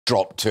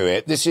backdrop to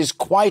it, this is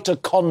quite a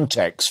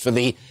context for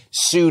the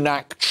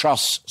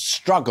Sunak-Truss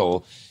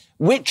struggle.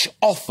 Which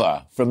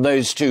offer from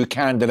those two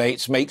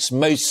candidates makes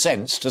most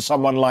sense to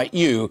someone like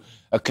you,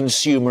 a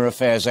consumer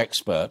affairs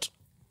expert?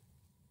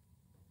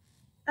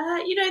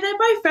 They're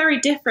both very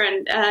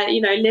different.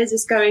 Liz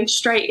is going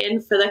straight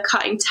in for the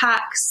cutting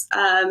tax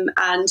and,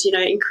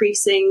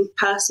 increasing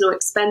personal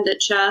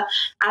expenditure.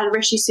 And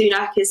Rishi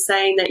Sunak is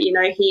saying that,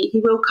 he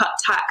will cut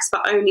tax,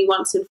 but only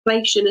once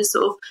inflation has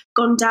sort of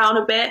gone down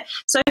a bit.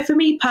 So for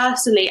me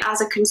personally,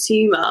 as a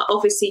consumer,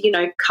 obviously,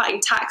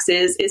 cutting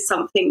taxes is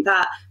something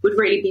that would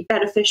really be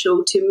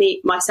beneficial to me,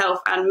 myself,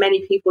 and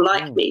many people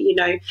like me.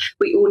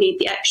 We all need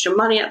the extra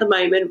money at the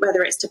moment,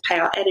 whether it's to pay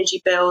our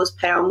energy bills,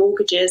 pay our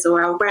mortgages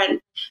or our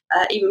rent.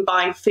 Even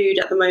buying food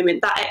at the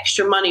moment, that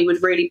extra money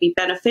would really be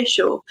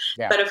beneficial.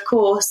 Yeah. But of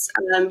course,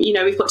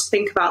 we've got to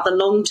think about the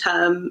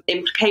long-term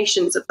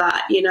implications of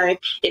that.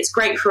 It's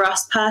great for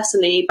us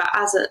personally, but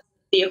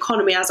the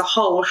economy as a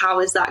whole, how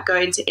is that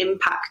going to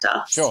impact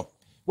us? Sure.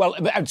 Well,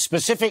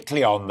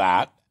 specifically on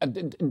that,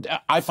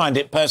 I find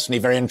it personally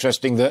very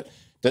interesting that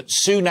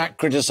Sunak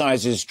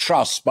criticises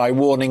Truss by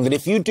warning that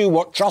if you do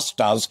what Truss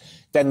does,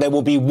 then there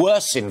will be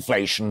worse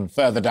inflation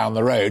further down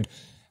the road.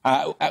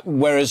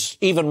 Whereas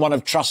even one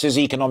of Truss's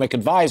economic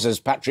advisors,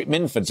 Patrick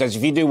Minford, says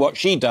if you do what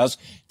she does,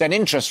 then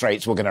interest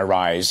rates were going to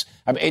rise.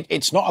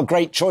 It's not a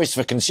great choice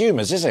for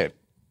consumers, is it?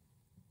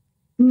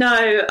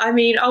 No,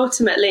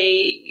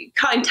 ultimately,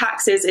 cutting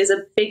taxes is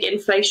a big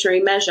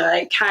inflationary measure.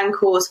 It can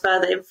cause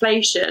further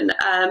inflation.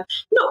 Not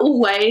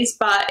always,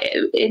 but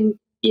in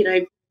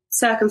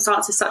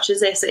circumstances such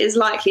as this, it is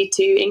likely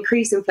to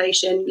increase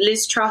inflation.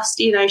 Liz Truss,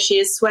 she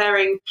is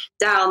swearing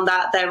down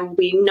that there will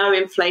be no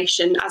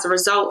inflation as a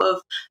result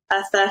of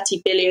a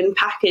 30 billion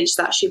package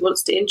that she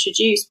wants to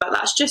introduce. But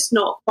that's just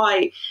not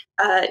quite,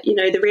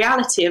 the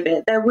reality of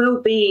it. There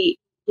will be,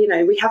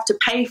 we have to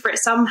pay for it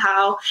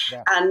somehow.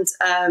 Yeah. And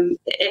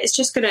it's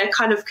just going to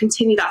kind of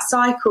continue that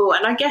cycle.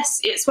 And I guess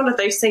it's one of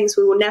those things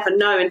we will never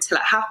know until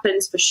it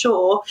happens for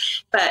sure.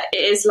 But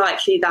it is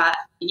likely that,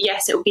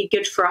 yes, it will be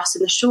good for us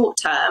in the short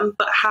term,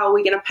 but how are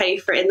we going to pay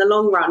for it in the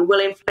long run? Will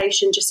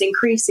inflation just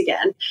increase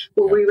again?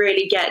 Will we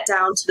really get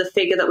down to the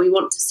figure that we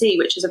want to see,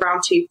 which is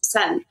around 2%?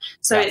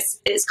 So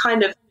it's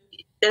kind of,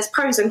 there's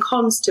pros and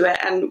cons to it.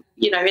 And,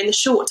 in the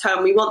short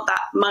term, we want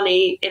that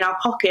money in our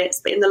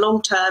pockets, but in the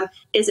long term,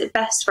 is it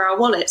best for our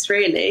wallets,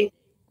 really?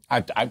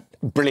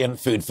 Brilliant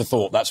food for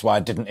thought. That's why I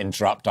didn't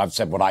interrupt. I've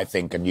said what I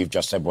think, and you've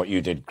just said what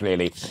you did,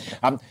 clearly.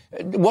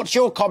 What's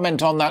your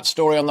comment on that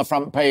story on the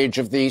front page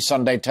of the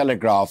Sunday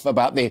Telegraph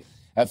about the,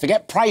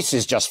 forget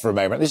prices just for a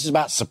moment, this is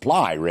about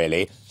supply,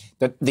 really,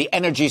 that the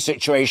energy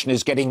situation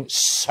is getting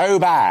so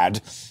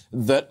bad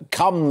that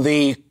come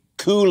the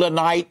cooler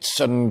nights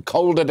and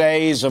colder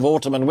days of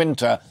autumn and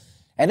winter,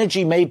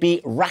 energy may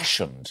be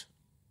rationed.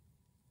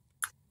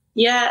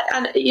 Yeah,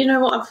 and you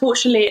know what,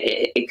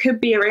 unfortunately, it could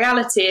be a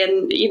reality.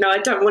 And, I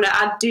don't want to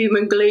add doom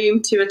and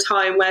gloom to a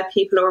time where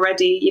people are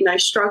already,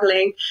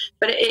 struggling,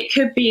 but it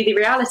could be the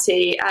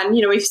reality. And,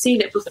 we've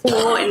seen it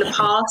before in the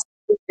past,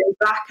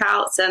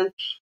 blackouts, and,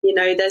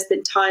 there's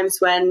been times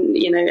when,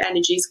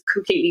 energy's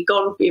completely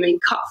gone,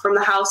 cut from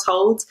the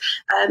households.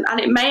 And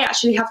it may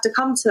actually have to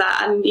come to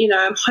that. And,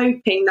 I'm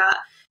hoping that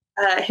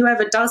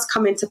whoever does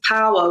come into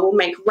power will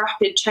make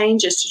rapid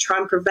changes to try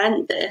and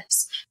prevent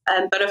this.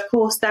 But of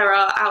course, there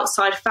are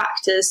outside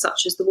factors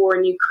such as the war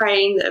in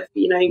Ukraine that have,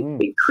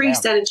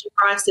 increased energy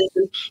prices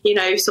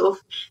and, sort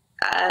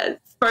of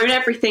thrown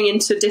everything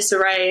into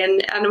disarray.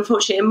 And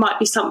unfortunately, it might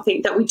be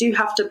something that we do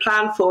have to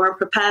plan for and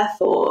prepare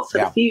for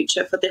the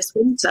future, for this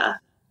winter.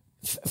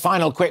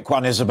 Final quick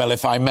one, Isabel,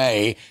 if I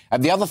may.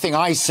 And the other thing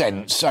I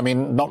sense,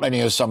 not only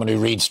as someone who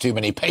reads too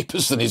many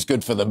papers than is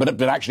good for them, but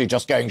actually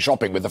just going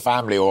shopping with the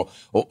family or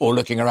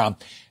looking around,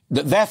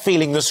 that they're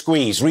feeling the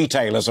squeeze.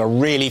 Retailers are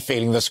really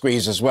feeling the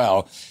squeeze as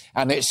well.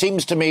 And it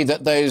seems to me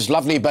that those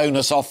lovely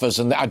bonus offers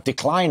are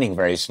declining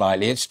very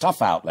slightly. It's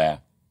tough out there.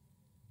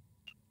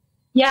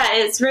 Yeah,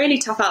 it's really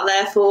tough out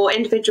there for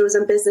individuals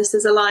and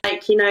businesses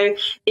alike.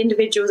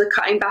 Individuals are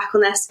cutting back on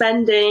their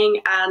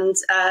spending and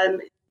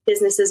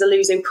businesses are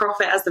losing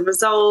profit as the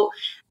result.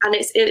 And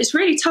it's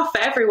really tough for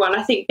everyone.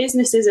 I think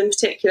businesses in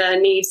particular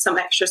need some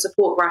extra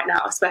support right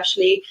now,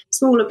 especially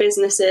smaller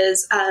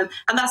businesses. And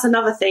that's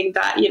another thing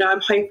that,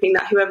 I'm hoping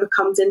that whoever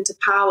comes into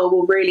power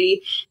will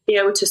really be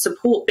able to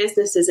support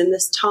businesses in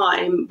this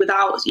time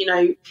without,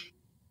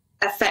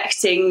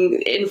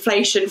 affecting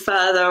inflation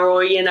further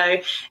or,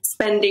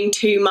 spending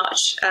too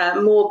much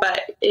more.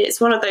 But it's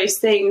one of those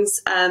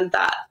things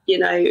that,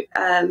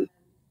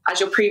 as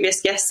your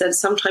previous guest said,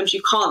 sometimes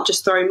you can't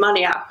just throw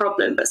money at a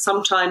problem, but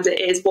sometimes it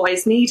is what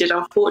is needed,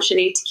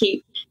 unfortunately, to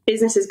keep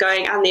businesses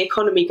going and the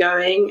economy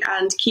going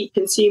and keep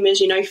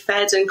consumers,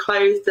 fed and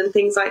clothed and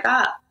things like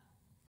that.